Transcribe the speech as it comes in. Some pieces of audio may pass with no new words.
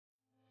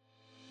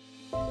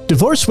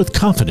Divorce with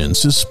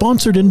Confidence is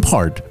sponsored in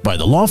part by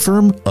the law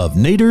firm of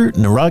Nader,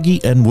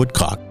 Naragi, and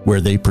Woodcock,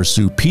 where they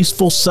pursue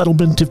peaceful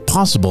settlement if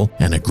possible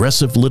and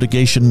aggressive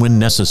litigation when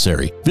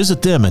necessary.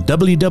 Visit them at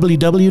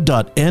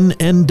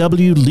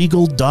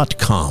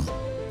www.nnwlegal.com.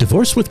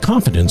 Divorce with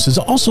Confidence is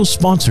also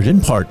sponsored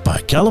in part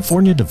by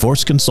California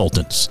Divorce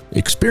Consultants,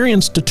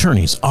 experienced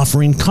attorneys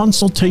offering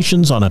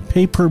consultations on a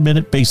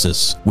pay-per-minute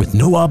basis with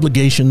no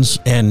obligations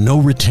and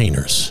no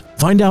retainers.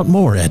 Find out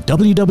more at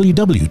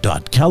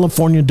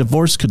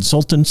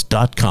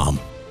www.californiadivorceconsultants.com.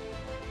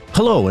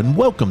 Hello and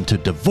welcome to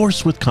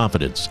Divorce with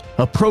Confidence,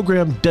 a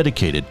program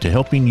dedicated to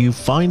helping you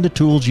find the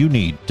tools you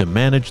need to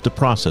manage the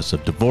process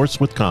of divorce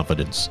with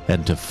confidence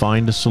and to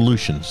find the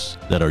solutions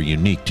that are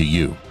unique to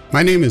you.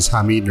 My name is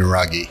Hamid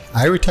Naragi.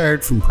 I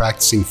retired from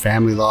practicing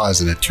family law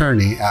as an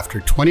attorney after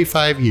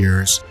 25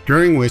 years,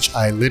 during which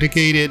I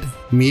litigated,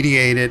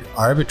 mediated,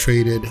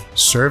 arbitrated,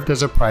 served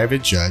as a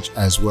private judge,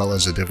 as well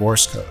as a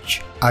divorce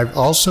coach. I've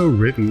also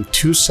written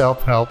 2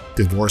 self-help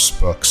divorce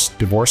books,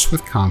 Divorce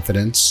with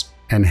Confidence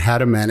and How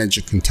to Manage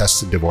a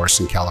Contested Divorce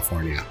in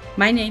California.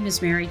 My name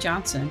is Mary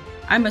Johnson.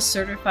 I'm a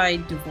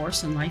certified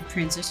divorce and life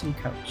transition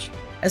coach.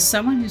 As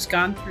someone who's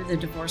gone through the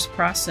divorce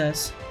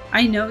process,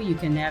 I know you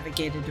can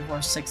navigate a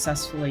divorce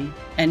successfully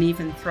and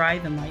even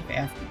thrive in life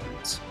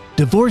afterwards.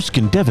 Divorce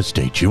can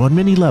devastate you on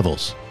many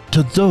levels.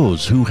 To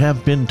those who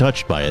have been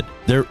touched by it,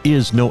 there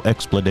is no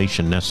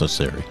explanation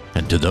necessary.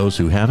 And to those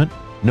who haven't,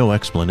 no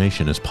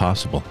explanation is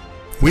possible.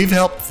 We've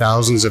helped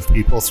thousands of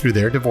people through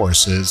their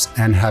divorces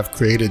and have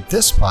created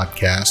this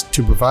podcast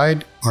to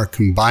provide our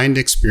combined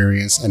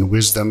experience and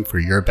wisdom for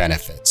your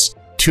benefits.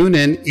 Tune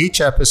in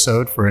each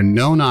episode for a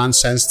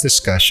no-nonsense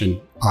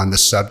discussion on the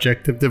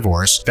subject of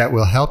divorce that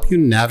will help you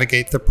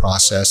navigate the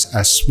process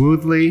as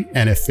smoothly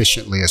and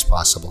efficiently as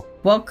possible.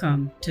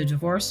 Welcome to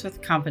Divorce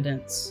with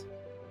Confidence.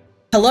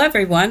 Hello,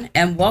 everyone,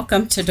 and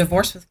welcome to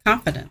Divorce with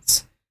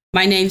Confidence.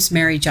 My name's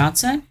Mary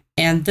Johnson,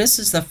 and this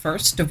is the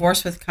first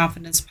Divorce with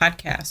Confidence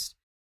podcast.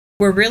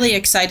 We're really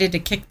excited to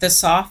kick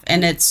this off,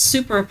 and it's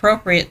super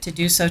appropriate to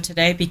do so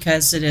today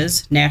because it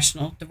is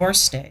National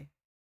Divorce Day.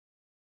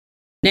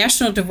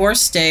 National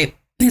Divorce Day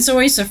is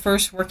always the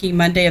first working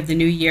Monday of the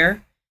new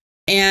year,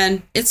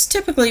 and it's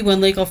typically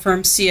when legal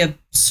firms see a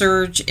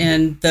surge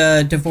in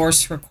the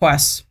divorce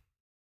requests.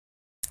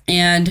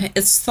 And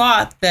it's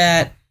thought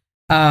that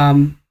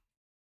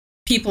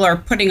people are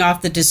putting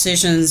off the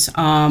decisions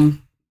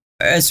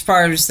as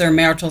far as their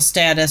marital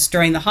status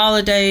during the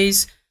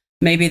holidays.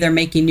 Maybe they're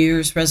making New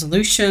Year's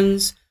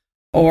resolutions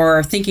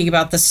or thinking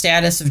about the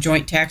status of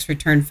joint tax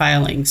return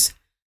filings.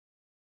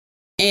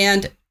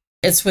 And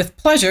it's with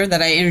pleasure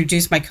that I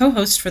introduce my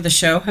co-host for the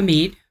show,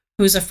 Hamid,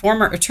 who is a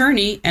former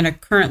attorney and a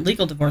current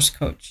legal divorce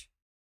coach.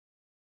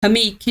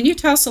 Hamid, can you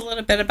tell us a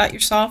little bit about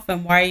yourself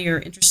and why you're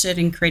interested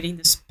in creating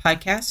this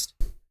podcast?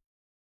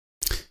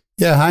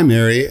 Yeah, hi,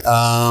 Mary.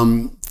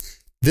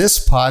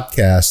 This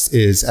podcast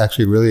is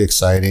actually really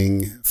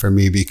exciting for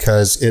me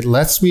because it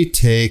lets me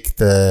take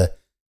the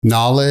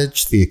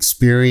knowledge, the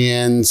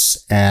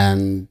experience,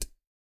 and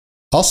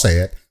I'll say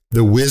it,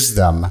 the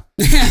wisdom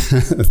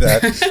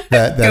that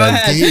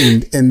I've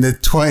gained in the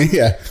 20,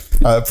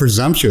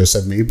 presumptuous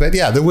of me, but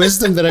yeah, the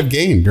wisdom that I've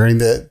gained during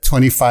the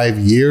 25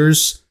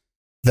 years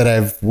that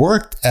I've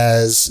worked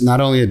as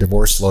not only a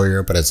divorce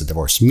lawyer, but as a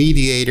divorce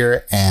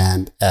mediator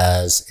and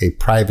as a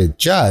private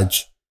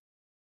judge.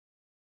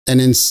 And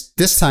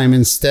this time,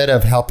 instead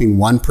of helping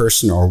one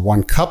person or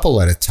one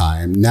couple at a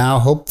time, now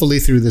hopefully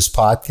through this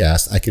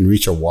podcast, I can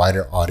reach a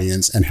wider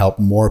audience and help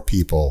more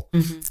people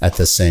at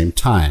the same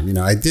time. You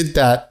know, I did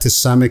that to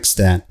some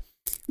extent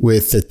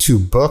with the 2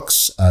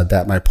 books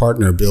that my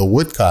partner, Bill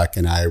Woodcock,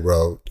 and I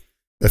wrote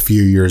a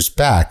few years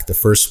back. The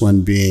first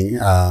one being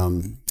How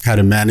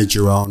to Manage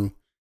Your Own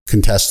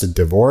Contested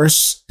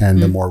Divorce,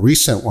 and the more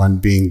recent one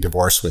being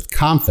Divorce with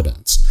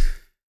Confidence.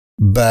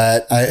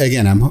 But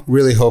I'm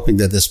really hoping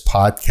that this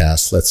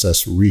podcast lets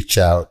us reach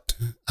out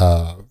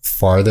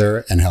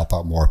farther and help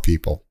out more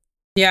people.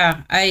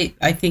 Yeah,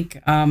 I think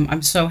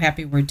I'm so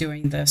happy we're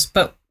doing this.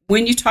 But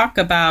when you talk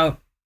about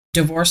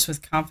divorce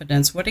with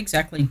confidence, what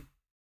exactly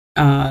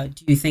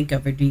do you think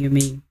of or do you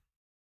mean?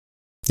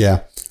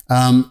 Yeah.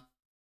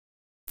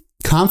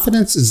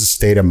 Confidence is a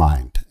state of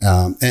mind.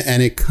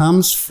 And it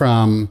comes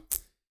from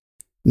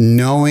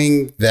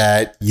knowing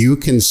that you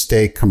can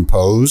stay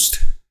composed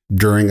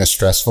during a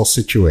stressful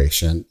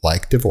situation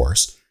like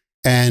divorce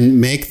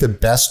and make the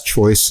best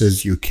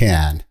choices you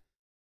can,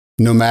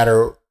 no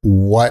matter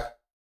what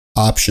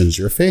options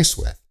you're faced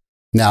with.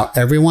 Now,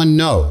 everyone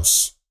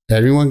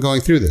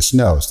going through this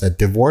knows that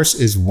divorce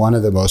is one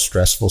of the most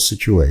stressful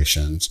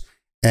situations.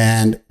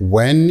 And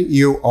when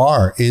you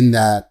are in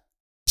that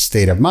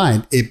state of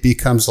mind, it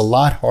becomes a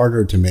lot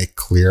harder to make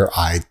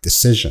clear-eyed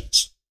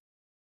decisions.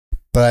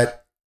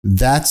 But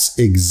that's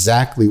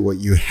exactly what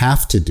you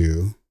have to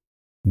do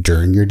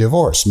during your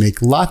divorce.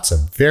 Make lots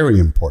of very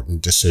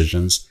important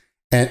decisions.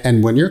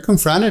 And when you're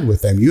confronted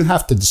with them, you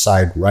have to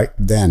decide right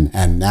then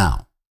and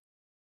now.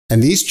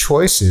 And these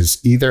choices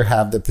either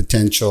have the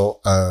potential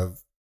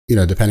of,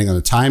 depending on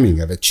the timing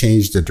of it,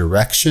 change the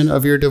direction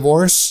of your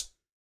divorce,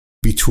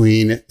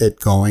 between it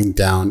going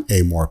down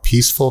a more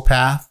peaceful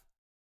path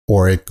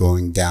or it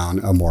going down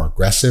a more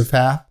aggressive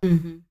path,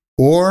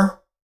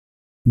 or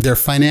their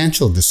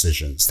financial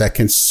decisions that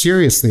can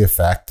seriously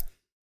affect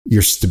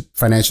your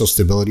financial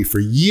stability for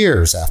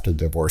years after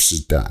divorce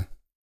is done.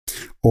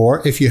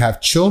 Or if you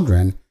have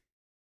children,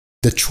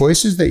 the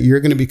choices that you're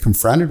going to be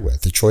confronted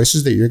with, the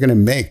choices that you're going to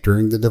make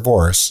during the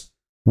divorce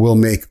will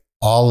make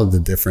all of the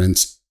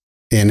difference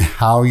in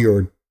how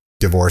your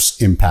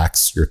divorce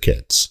impacts your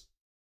kids.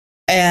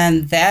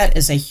 And that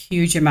is a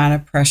huge amount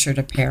of pressure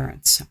to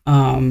parents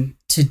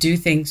to do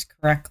things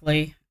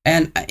correctly.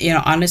 And,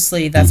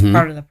 honestly, that's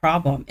part of the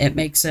problem. It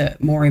makes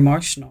it more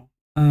emotional.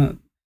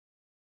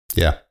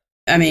 Yeah.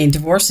 I mean,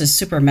 divorce is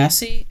super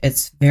messy.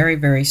 It's very,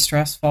 very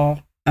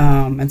stressful.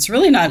 It's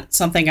really not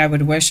something I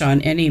would wish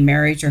on any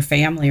marriage or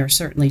family, or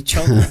certainly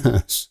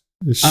children.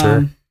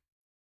 Sure.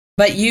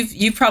 But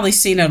you've probably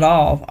seen it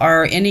all.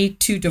 Are any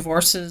two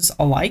divorces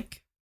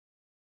alike?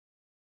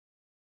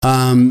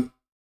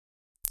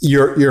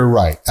 You're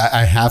right.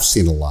 I have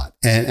seen a lot,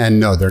 and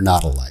no, they're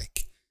not alike.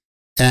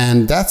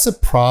 And that's a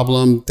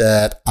problem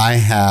that I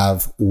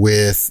have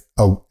with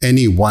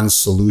any one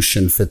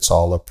solution fits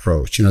all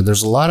approach.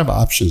 There's a lot of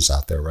options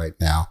out there right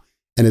now,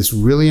 and it's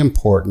really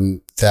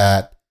important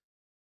that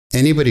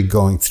anybody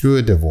going through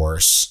a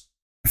divorce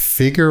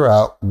figure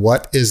out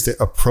what is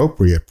the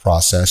appropriate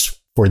process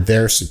for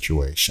their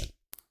situation.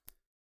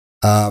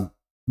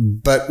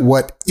 But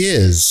what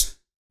is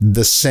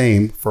the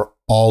same for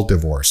all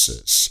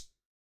divorces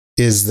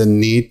is the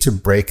need to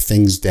break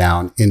things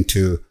down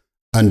into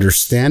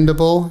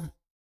understandable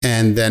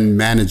and then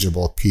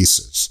manageable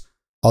pieces.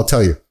 I'll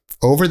tell you,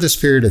 over this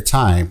period of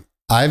time,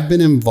 I've been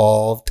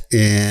involved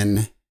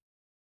in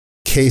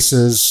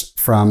cases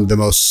from the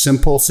most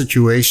simple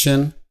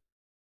situation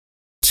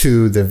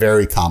to the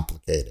very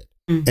complicated.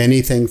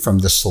 Anything from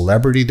the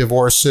celebrity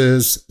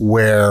divorces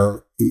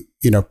where,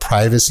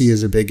 privacy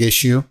is a big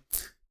issue,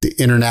 the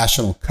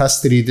international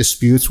custody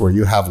disputes where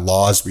you have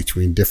laws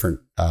between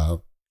different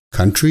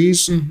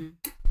countries,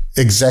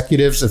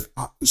 executives of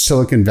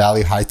Silicon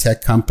Valley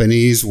high-tech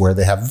companies where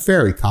they have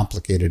very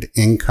complicated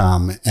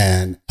income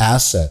and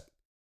asset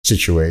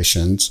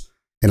situations,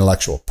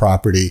 intellectual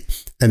property,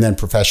 and then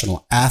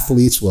professional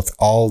athletes with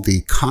all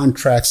the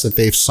contracts that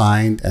they've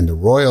signed and the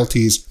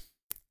royalties.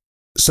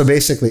 So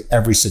basically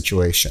every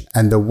situation.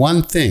 And the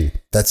one thing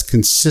that's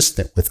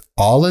consistent with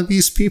all of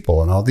these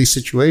people and all these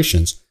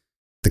situations,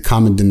 the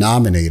common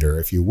denominator,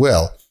 if you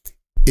will,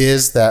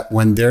 is that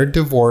when their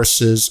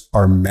divorces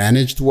are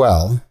managed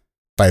well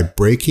by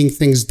breaking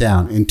things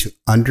down into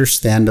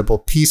understandable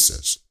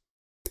pieces,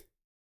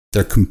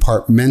 they're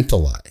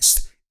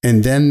compartmentalized,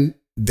 and then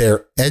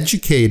they're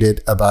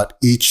educated about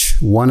each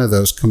one of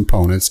those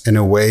components in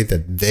a way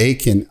that they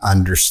can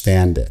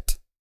understand it.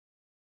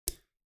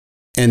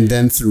 And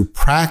then through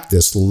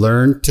practice,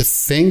 learn to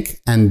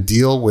think and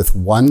deal with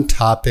one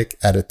topic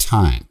at a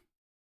time,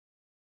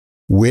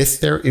 with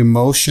their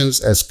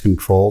emotions as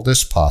controlled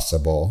as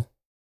possible.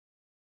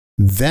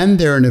 Then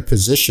they're in a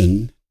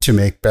position to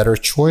make better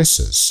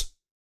choices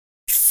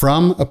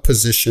from a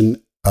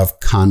position of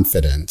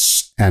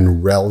confidence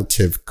and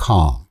relative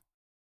calm.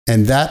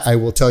 And that, I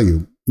will tell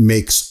you,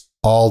 makes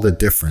all the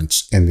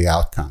difference in the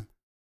outcome.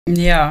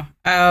 Yeah.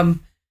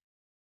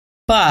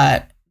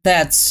 But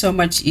that's so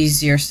much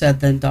easier said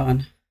than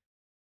done.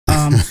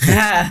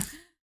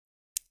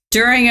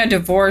 During a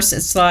divorce,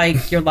 it's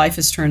like your life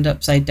is turned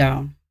upside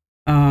down.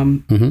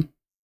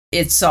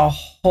 It's a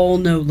whole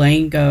new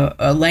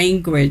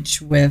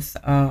language with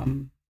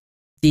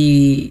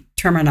the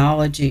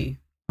terminology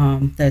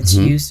that's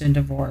used in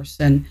divorce.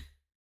 And,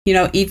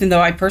 even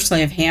though I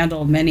personally have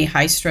handled many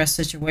high-stress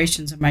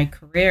situations in my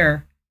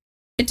career,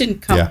 it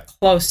didn't come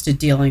close to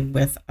dealing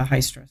with a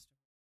high-stress.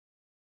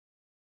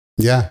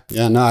 Yeah.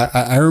 No,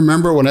 I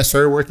remember when I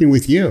started working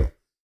with you,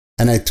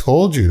 and I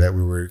told you that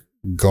we were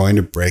going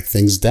to break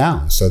things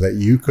down so that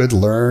you could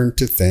learn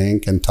to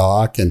think and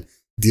talk and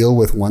deal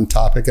with one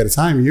topic at a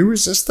time. You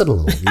resisted a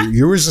little.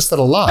 You resisted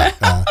a lot.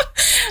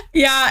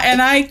 Yeah,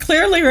 and I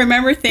clearly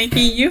remember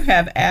thinking, you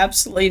have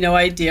absolutely no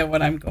idea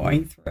what I'm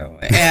going through.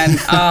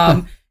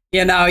 And,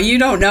 you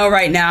don't know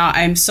right now.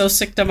 I'm so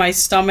sick to my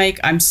stomach.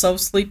 I'm so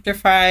sleep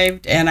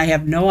deprived, and I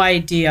have no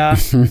idea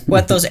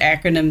what those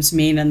acronyms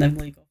mean in the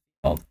legal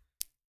field.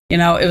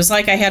 It was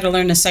like I had to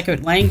learn a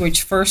second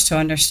language first to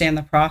understand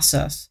the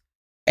process.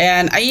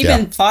 And I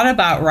even thought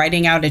about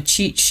writing out a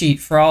cheat sheet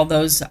for all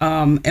those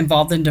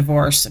involved in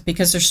divorce,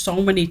 because there's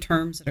so many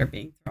terms that are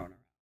being thrown around.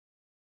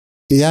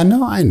 Yeah,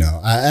 no, I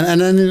know.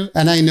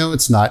 And I know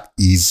it's not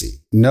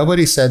easy.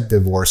 Nobody said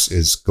divorce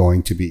is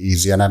going to be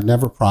easy, and I've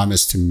never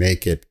promised to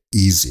make it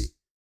easy.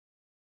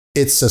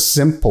 It's a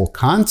simple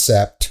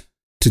concept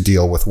to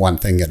deal with one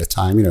thing at a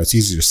time. It's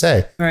easy to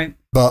say. Right.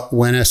 But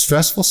when a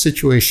stressful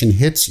situation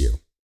hits you,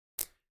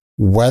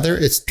 whether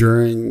it's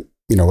during,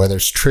 whether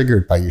it's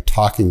triggered by you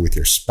talking with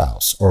your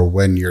spouse, or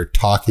when you're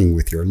talking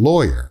with your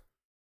lawyer,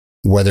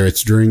 whether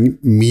it's during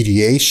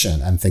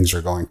mediation and things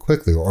are going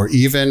quickly, or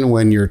even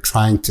when you're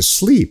trying to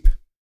sleep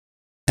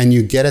and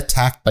you get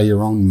attacked by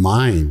your own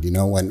mind. You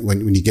know,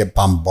 when you get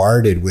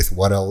bombarded with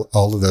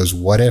all of those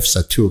what ifs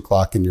at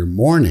 2:00 in your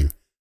morning,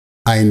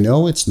 I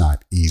know it's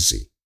not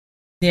easy.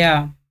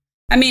 Yeah.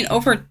 I mean,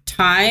 over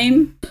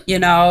time, you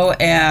know,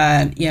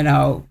 and, you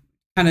know,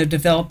 kind of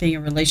developing a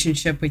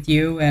relationship with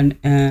you and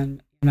you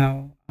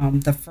know,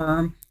 the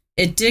firm,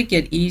 it did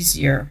get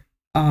easier.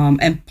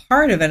 And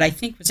part of it, I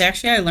think, was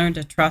actually I learned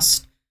to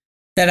trust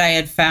that I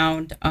had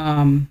found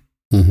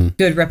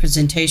good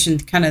representation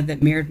kind of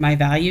that mirrored my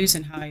values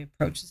and how I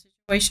approach the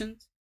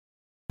situations.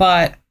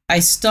 But I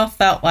still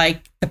felt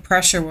like the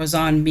pressure was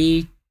on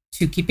me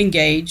to keep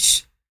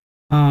engaged.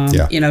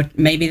 You know,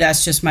 maybe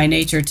that's just my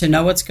nature to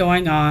know what's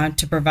going on,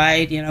 to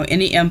provide, you know,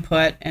 any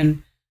input.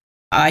 And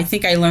I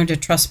think I learned to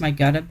trust my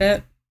gut a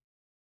bit.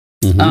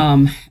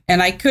 And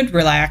I could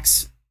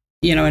relax,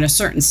 you know, in a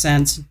certain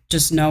sense,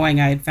 just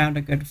knowing I had found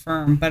a good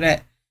firm.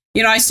 But,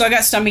 you know, I still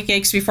got stomach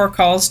aches before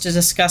calls to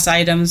discuss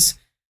items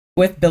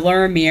with Bill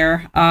or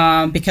Amir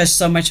because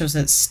so much was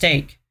at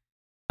stake.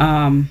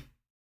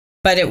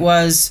 But it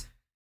was,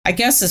 I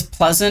guess, as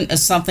pleasant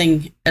as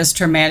something as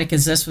traumatic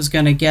as this was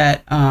going to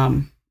get,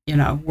 you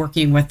know,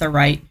 working with the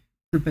right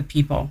group of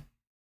people.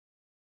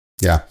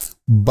 Yeah.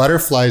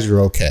 Butterflies are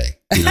okay.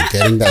 You know,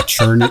 getting that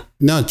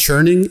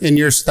churning in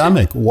your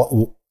stomach.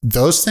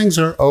 Those things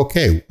are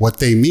okay. What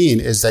they mean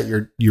is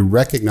that you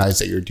recognize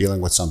that you're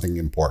dealing with something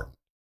important.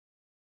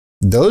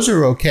 Those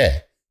are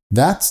okay.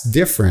 That's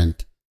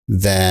different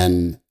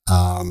than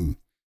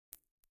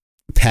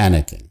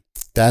panicking.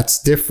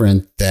 That's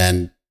different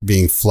than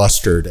being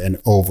flustered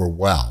and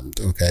overwhelmed.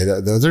 Okay.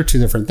 Those are two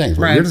different things.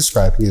 What you're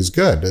describing is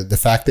good. The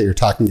fact that you're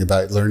talking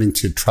about learning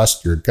to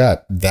trust your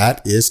gut,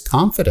 that is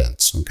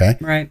confidence. Okay.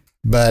 Right.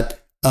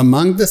 But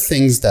among the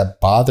things that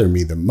bother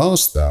me the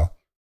most, though,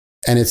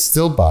 and it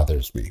still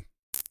bothers me,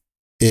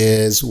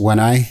 is when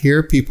I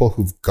hear people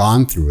who've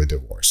gone through a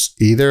divorce,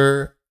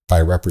 either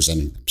by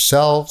representing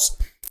themselves,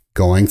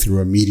 going through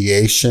a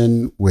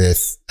mediation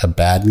with a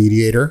bad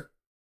mediator,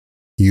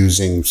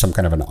 using some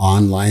kind of an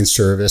online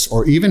service,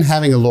 or even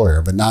having a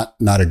lawyer, but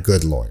not a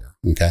good lawyer.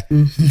 Okay.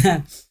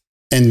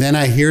 And then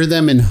I hear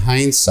them in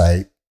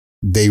hindsight,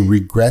 they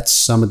regret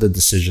some of the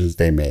decisions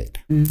they made.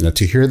 You know,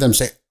 to hear them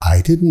say,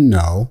 I didn't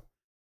know,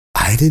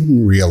 I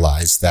didn't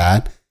realize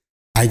that,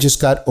 I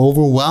just got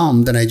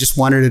overwhelmed and I just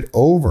wanted it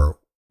over.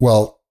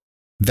 Well,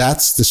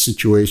 that's the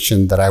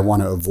situation that I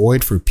want to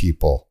avoid for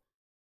people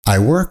I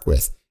work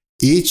with.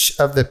 Each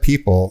of the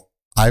people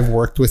I've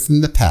worked with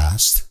in the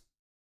past,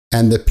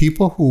 and the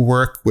people who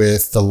work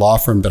with the law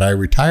firm that I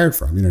retired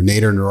from, you know,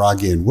 Nader,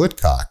 Naragi, and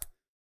Woodcock,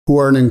 who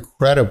are an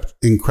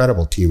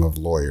incredible team of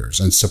lawyers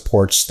and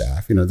support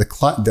staff. You know, the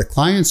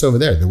clients over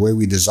there, the way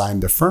we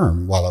designed the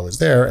firm while I was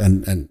there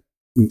and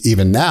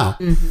even now,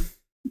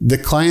 the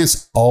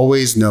clients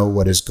always know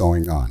what is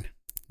going on.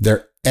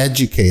 They're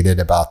educated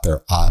about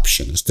their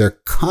options. They're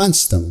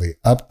constantly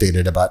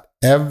updated about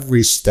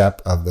every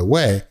step of the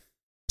way,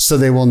 so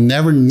they will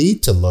never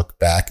need to look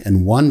back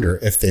and wonder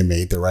if they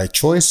made the right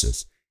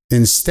choices.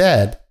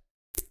 Instead,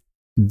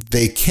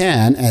 they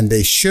can and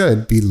they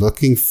should be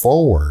looking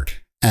forward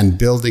and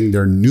building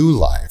their new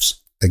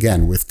lives,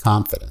 again, with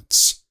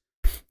confidence.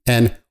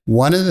 And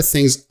one of the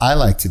things I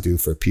like to do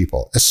for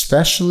people,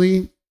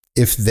 especially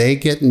if they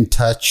get in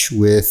touch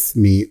with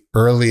me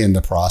early in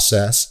the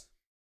process,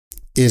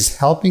 is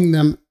helping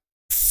them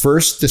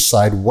first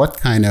decide what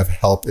kind of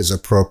help is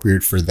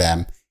appropriate for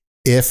them,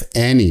 if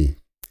any.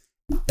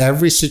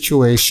 Every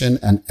situation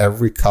and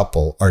every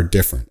couple are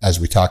different, as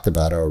we talked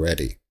about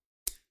already.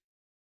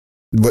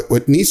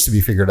 What needs to be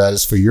figured out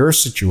is for your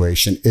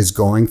situation, is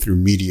going through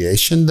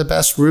mediation the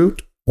best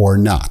route or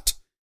not?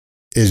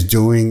 Is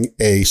doing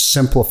a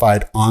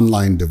simplified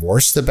online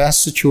divorce the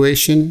best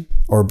situation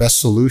or best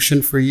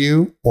solution for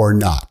you or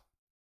not?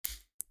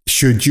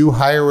 Should you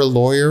hire a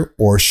lawyer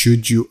or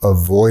should you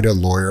avoid a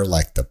lawyer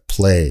like the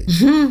plague?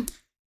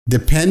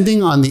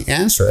 Depending on the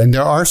answer. And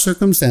there are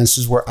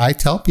circumstances where I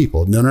tell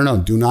people, no,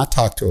 do not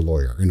talk to a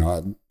lawyer. You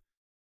know,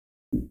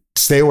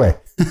 stay away.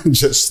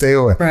 Just stay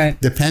away. Right.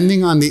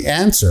 Depending on the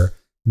answer,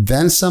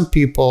 then some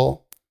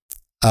people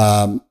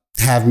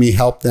have me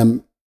help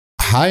them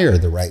hire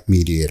the right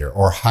mediator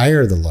or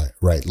hire the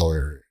right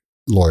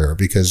lawyer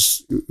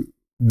because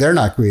they're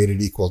not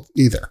created equal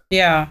either.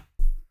 Yeah.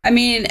 I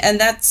mean, and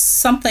that's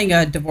something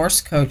a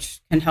divorce coach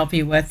can help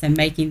you with in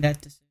making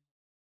that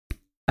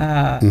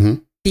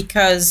decision.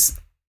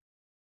 Because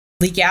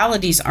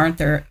legalities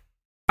aren't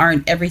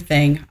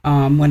everything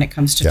when it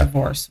comes to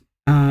divorce.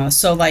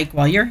 So like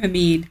while you're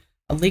Hamid,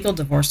 a legal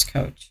divorce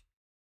coach,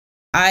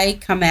 I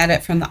come at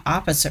it from the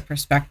opposite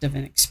perspective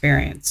and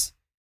experience.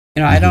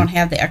 You know, I don't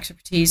have the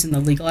expertise in the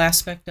legal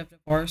aspect of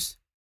divorce.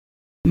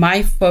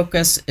 My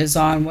focus is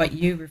on what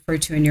you refer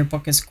to in your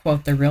book as,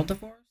 quote, the real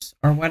divorce,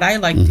 or what I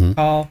like to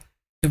call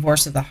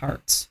divorce of the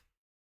hearts.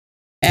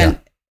 And,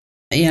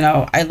 you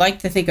know, I like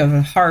to think of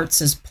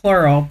hearts as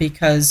plural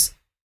because,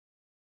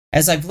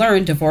 as I've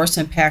learned, divorce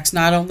impacts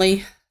not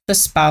only the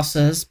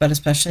spouses, but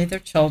especially their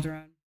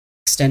children,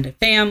 extended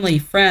family,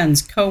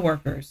 friends,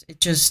 coworkers. It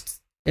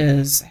just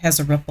has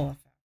a ripple effect.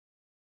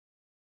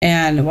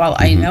 And while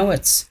I know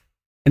it's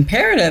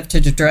imperative to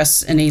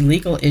address any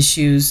legal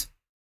issues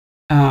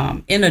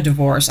in a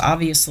divorce,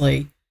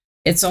 obviously,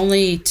 it's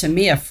only, to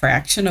me, a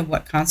fraction of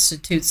what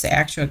constitutes the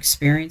actual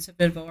experience of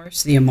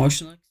divorce, the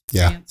emotional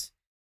experience.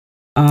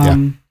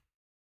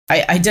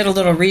 I did a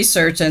little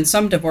research, and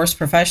some divorce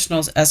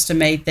professionals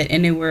estimate that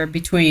anywhere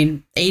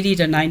between 80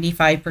 to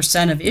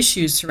 95% of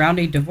issues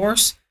surrounding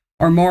divorce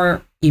are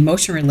more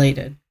emotion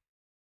related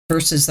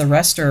versus the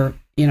rest are,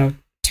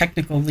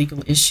 technical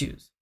legal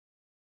issues.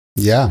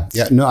 Yeah.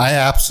 No, I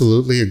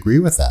absolutely agree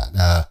with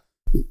that.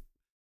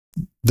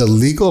 The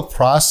legal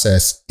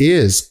process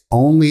is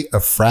only a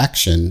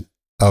fraction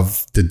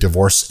of the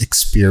divorce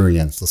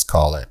experience, let's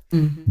call it.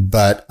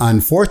 But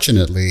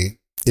unfortunately,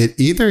 it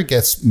either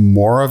gets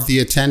more of the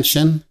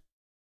attention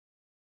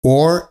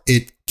or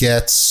it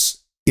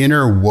gets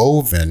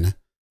interwoven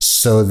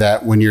so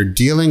that when you're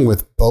dealing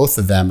with both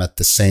of them at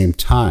the same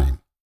time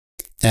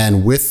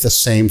and with the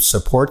same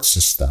support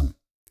system,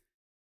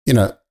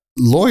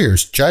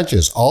 lawyers,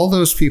 judges, all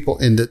those people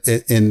in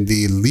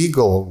the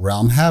legal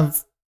realm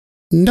have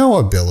no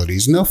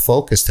abilities, no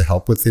focus to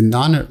help with the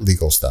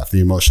non-legal stuff, the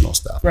emotional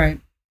stuff.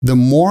 Right. The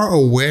more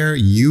aware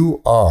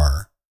you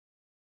are,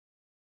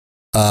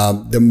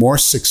 the more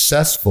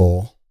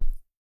successful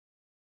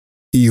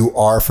you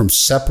are from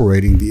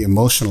separating the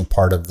emotional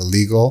part of the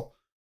legal,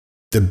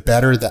 the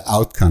better the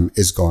outcome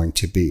is going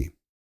to be.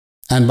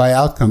 And by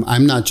outcome,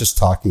 I'm not just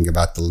talking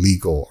about the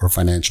legal or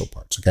financial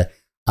parts, okay?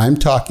 I'm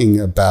talking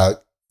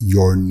about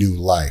your new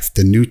life,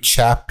 the new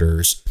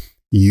chapters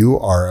you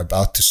are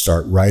about to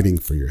start writing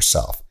for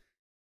yourself.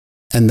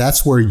 And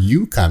that's where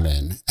you come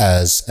in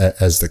as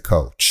the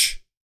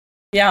coach.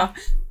 Yeah.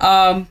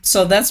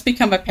 So that's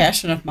become a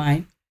passion of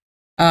mine.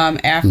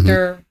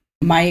 After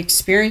my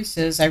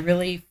experiences, I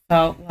really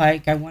felt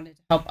like I wanted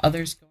to help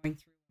others going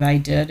through what I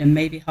did and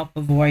maybe help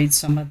avoid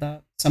some of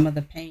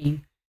the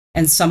pain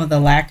and some of the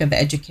lack of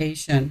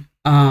education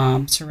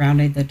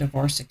surrounding the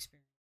divorce experience.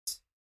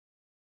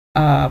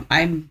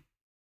 I'm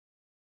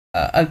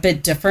a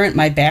bit different.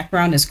 My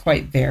background is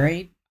quite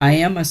varied. I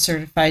am a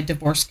certified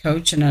divorce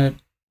coach and a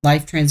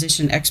life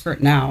transition expert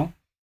now.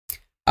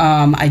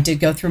 I did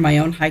go through my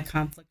own high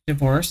conflict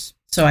divorce,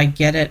 so I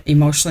get it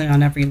emotionally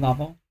on every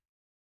level.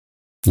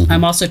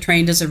 I'm also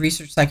trained as a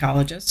research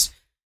psychologist.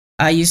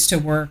 I used to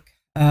work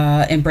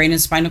in brain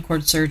and spinal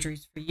cord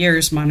surgeries for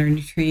years,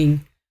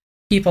 monitoring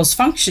people's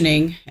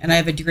functioning, and I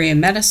have a degree in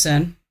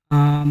medicine,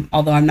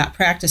 although I'm not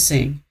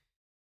practicing.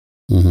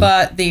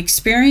 But the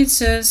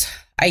experiences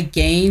I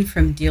gained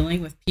from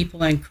dealing with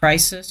people in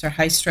crisis or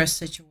high stress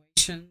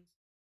situations,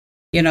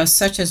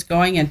 such as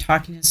going and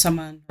talking to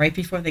someone right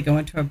before they go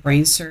into a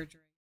brain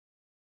surgery,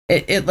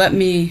 it left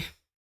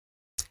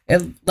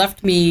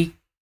me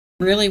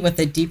really with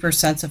a deeper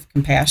sense of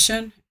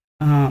compassion.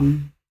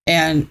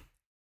 And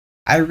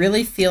I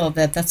really feel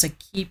that that's a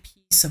key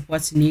piece of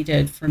what's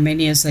needed for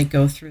many as they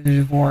go through the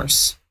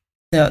divorce.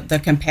 The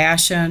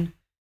compassion,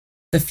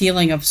 the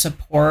feeling of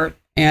support,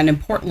 and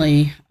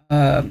importantly,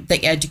 the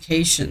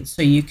education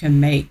so you can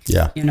make,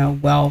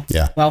 well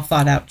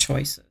thought out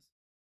choices.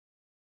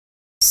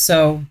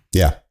 So,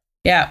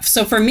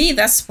 So for me,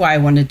 that's why I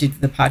wanted to do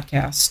the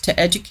podcast, to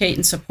educate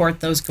and support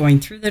those going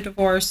through the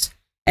divorce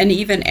and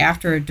even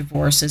after a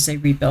divorce as they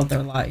rebuild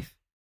their life.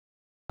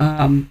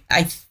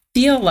 I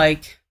feel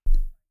like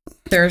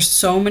there are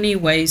so many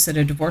ways that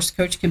a divorce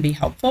coach can be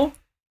helpful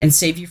and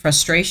save you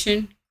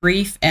frustration,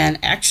 grief, and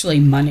actually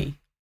money.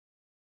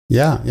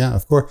 Yeah,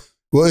 of course.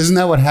 Well, isn't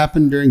that what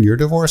happened during your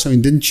divorce? I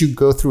mean, didn't you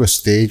go through a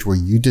stage where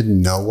you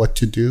didn't know what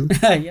to do?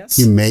 Yes.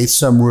 You made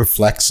some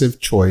reflexive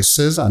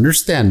choices,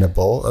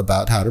 understandable,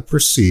 about how to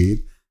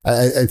proceed.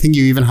 I think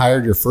you even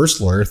hired your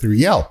first lawyer through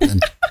Yelp.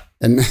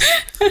 And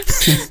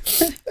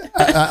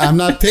I'm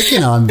not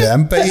picking on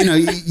them, but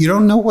you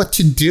don't know what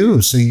to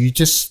do. So you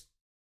just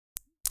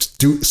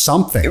do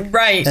something.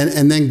 Right.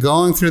 And then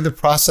going through the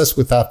process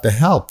without the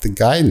help, the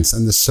guidance,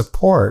 and the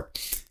support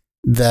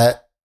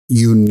that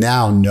you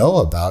now know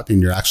about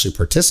and you're actually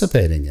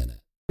participating in it.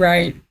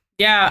 Right.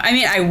 Yeah. I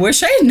mean, I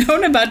wish I had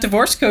known about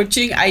divorce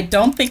coaching. I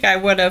don't think I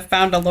would have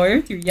found a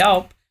lawyer through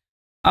Yelp.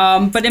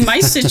 But in my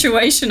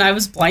situation, I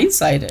was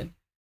blindsided.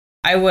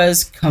 I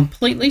was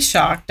completely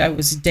shocked. I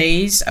was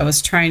dazed. I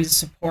was trying to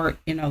support,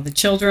 the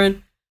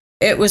children.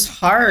 It was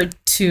hard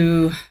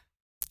to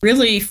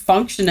really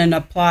function and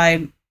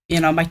apply,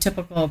 my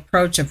typical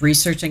approach of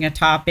researching a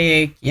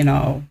topic,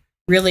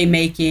 really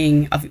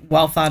making a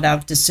well thought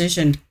out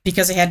decision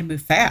because I had to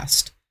move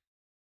fast.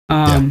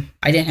 I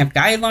didn't have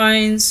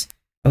guidelines.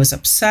 I was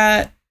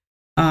upset.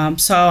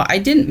 So I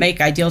didn't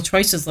make ideal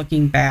choices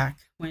looking back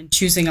when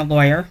choosing a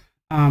lawyer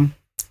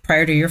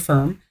prior to your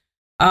firm.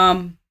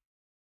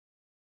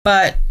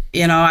 But,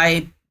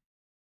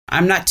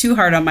 I'm not too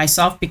hard on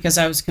myself because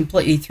I was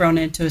completely thrown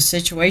into a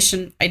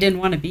situation I didn't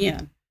want to be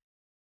in.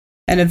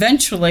 And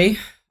eventually,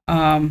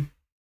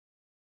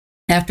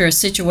 after a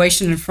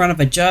situation in front of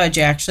a judge,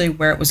 actually,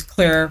 where it was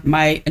clear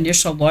my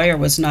initial lawyer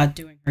was not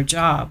doing her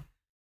job,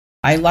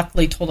 I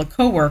luckily told a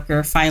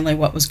coworker finally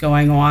what was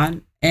going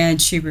on,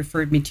 and she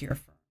referred me to your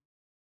firm.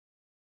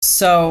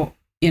 So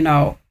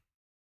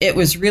it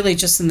was really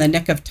just in the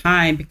nick of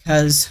time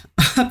because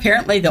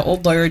apparently the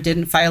old lawyer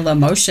didn't file a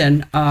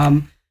motion,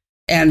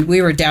 and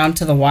we were down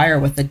to the wire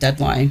with the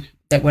deadline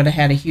that would have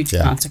had a huge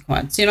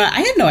consequence.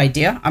 I had no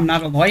idea. I'm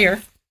not a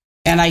lawyer,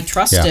 and I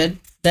trusted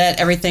that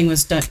everything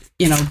was done,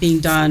 being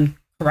done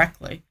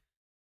correctly.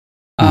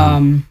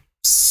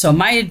 So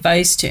my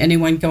advice to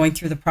anyone going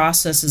through the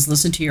process is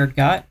listen to your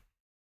gut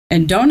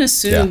and don't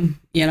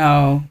assume,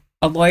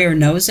 a lawyer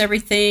knows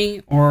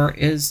everything or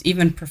is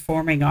even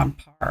performing on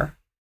par.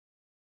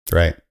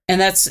 Right.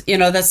 And that's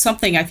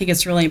something I think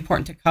it's really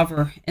important to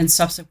cover in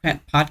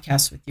subsequent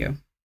podcasts with you.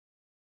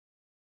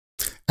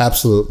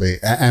 Absolutely.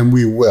 And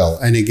we will.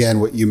 And again,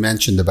 what you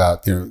mentioned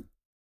about,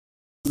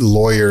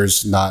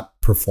 lawyers not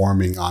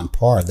performing on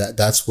par,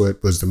 that's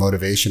what was the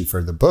motivation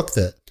for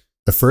the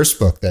first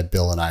book that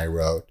Bill and I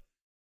wrote,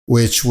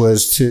 which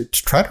was to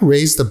try to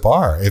raise the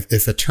bar.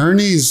 If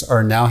attorneys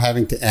are now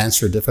having to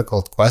answer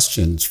difficult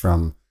questions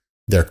from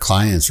their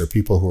clients or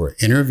people who are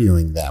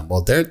interviewing them,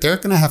 well, they're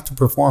going to have to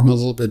perform a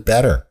little bit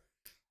better.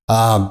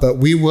 But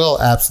we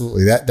will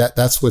absolutely.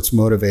 That's what's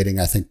motivating,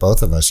 I think,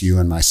 both of us, you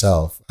and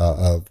myself,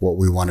 of what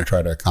we want to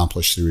try to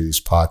accomplish through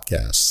these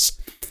podcasts.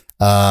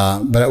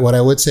 But what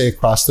I would say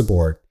across the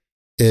board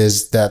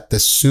is that the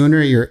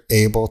sooner you're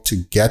able to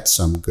get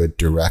some good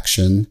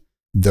direction,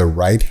 the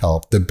right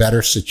help, the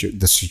better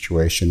the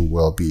situation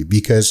will be,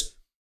 because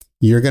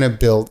you're going to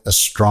build a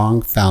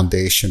strong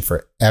foundation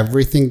for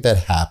everything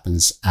that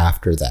happens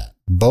after that,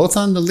 both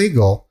on the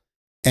legal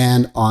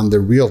and on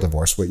the real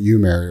divorce, what you,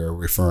 Mary, are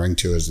referring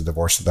to as the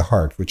divorce of the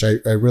heart, which I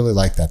really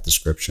like that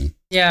description.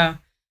 Yeah.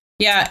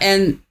 Yeah.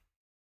 And,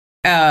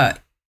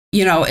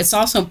 it's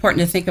also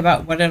important to think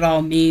about what it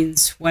all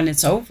means when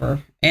it's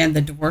over and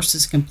the divorce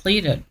is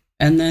completed.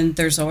 And then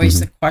there's always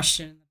the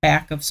question in the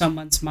back of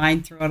someone's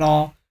mind through it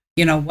all,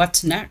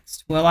 what's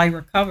next? Will I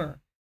recover?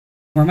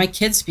 Will my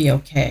kids be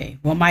okay?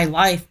 Will my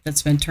life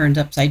that's been turned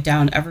upside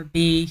down ever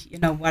be,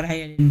 what I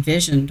had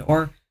envisioned?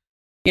 Or,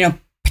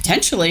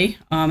 potentially,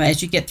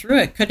 as you get through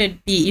it, could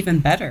it be even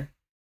better?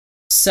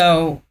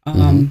 So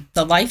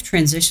the life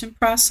transition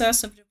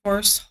process of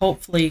divorce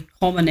hopefully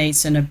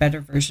culminates in a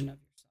better version of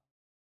yourself.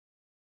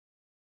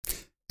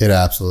 It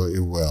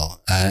absolutely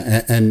will.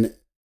 And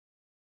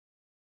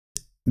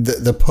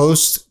the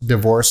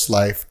post-divorce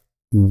life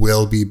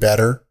will be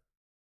better,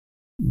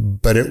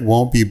 but it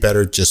won't be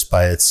better just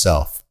by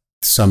itself.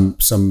 Some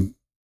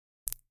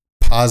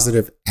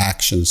positive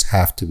actions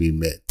have to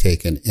be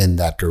taken in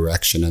that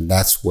direction, and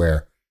that's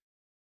where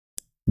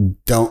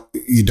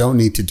you don't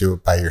need to do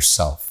it by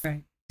yourself.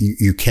 Right.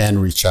 You can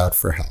reach out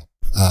for help,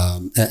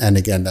 and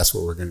again, that's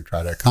what we're going to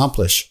try to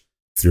accomplish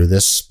through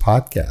this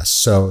podcast.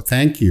 So,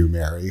 thank you,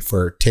 Mary,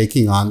 for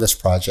taking on this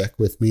project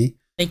with me.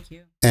 Thank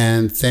you,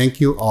 and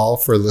thank you all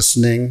for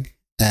listening.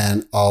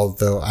 And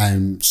although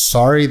I'm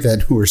sorry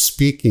that we're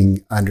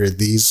speaking under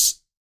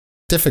these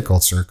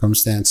difficult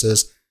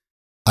circumstances,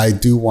 I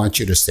do want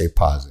you to stay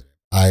positive.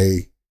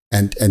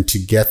 And to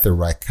get the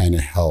right kind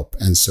of help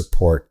and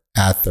support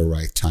at the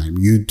right time.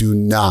 You do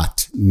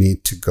not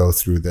need to go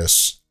through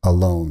this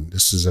alone.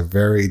 This is a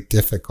very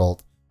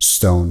difficult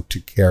stone to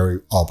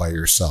carry all by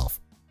yourself.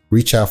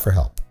 Reach out for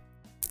help.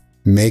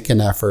 Make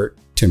an effort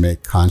to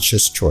make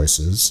conscious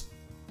choices.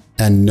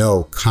 And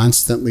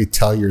constantly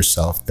tell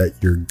yourself that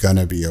you're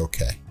gonna be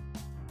okay.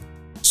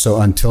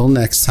 So until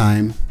next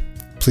time,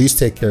 please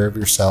take care of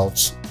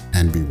yourselves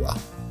and be well.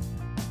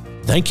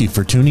 Thank you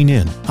for tuning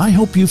in. I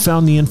hope you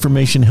found the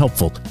information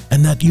helpful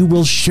and that you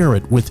will share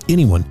it with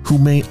anyone who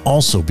may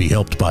also be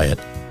helped by it.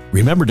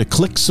 Remember to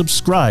click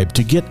subscribe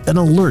to get an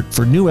alert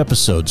for new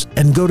episodes,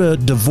 and go to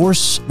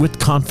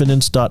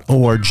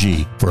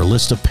divorcewithconfidence.org for a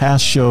list of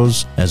past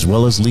shows, as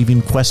well as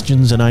leaving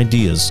questions and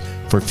ideas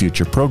for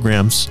future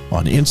programs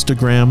on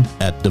Instagram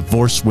at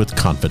Divorce with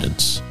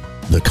Confidence.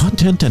 The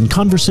content and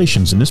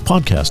conversations in this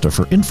podcast are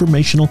for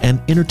informational and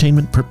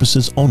entertainment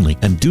purposes only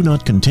and do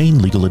not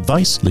contain legal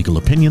advice, legal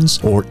opinions,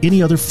 or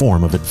any other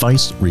form of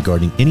advice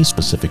regarding any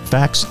specific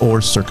facts or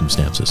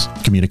circumstances.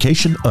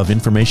 Communication of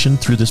information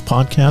through this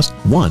podcast,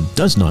 1,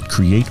 does not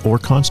create or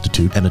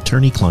constitute an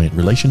attorney-client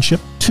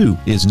relationship. 2,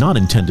 is not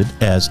intended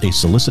as a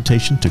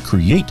solicitation to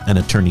create an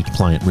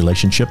attorney-client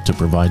relationship to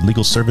provide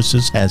legal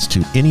services as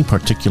to any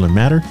particular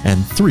matter.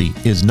 And 3,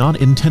 is not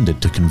intended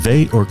to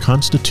convey or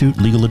constitute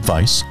legal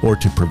advice or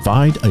to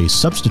provide a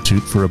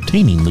substitute for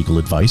obtaining legal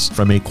advice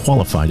from a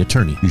qualified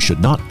attorney. You should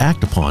not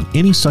act upon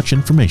any such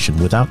information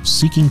without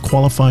seeking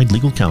qualified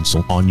legal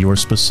counsel on your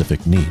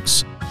specific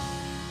needs.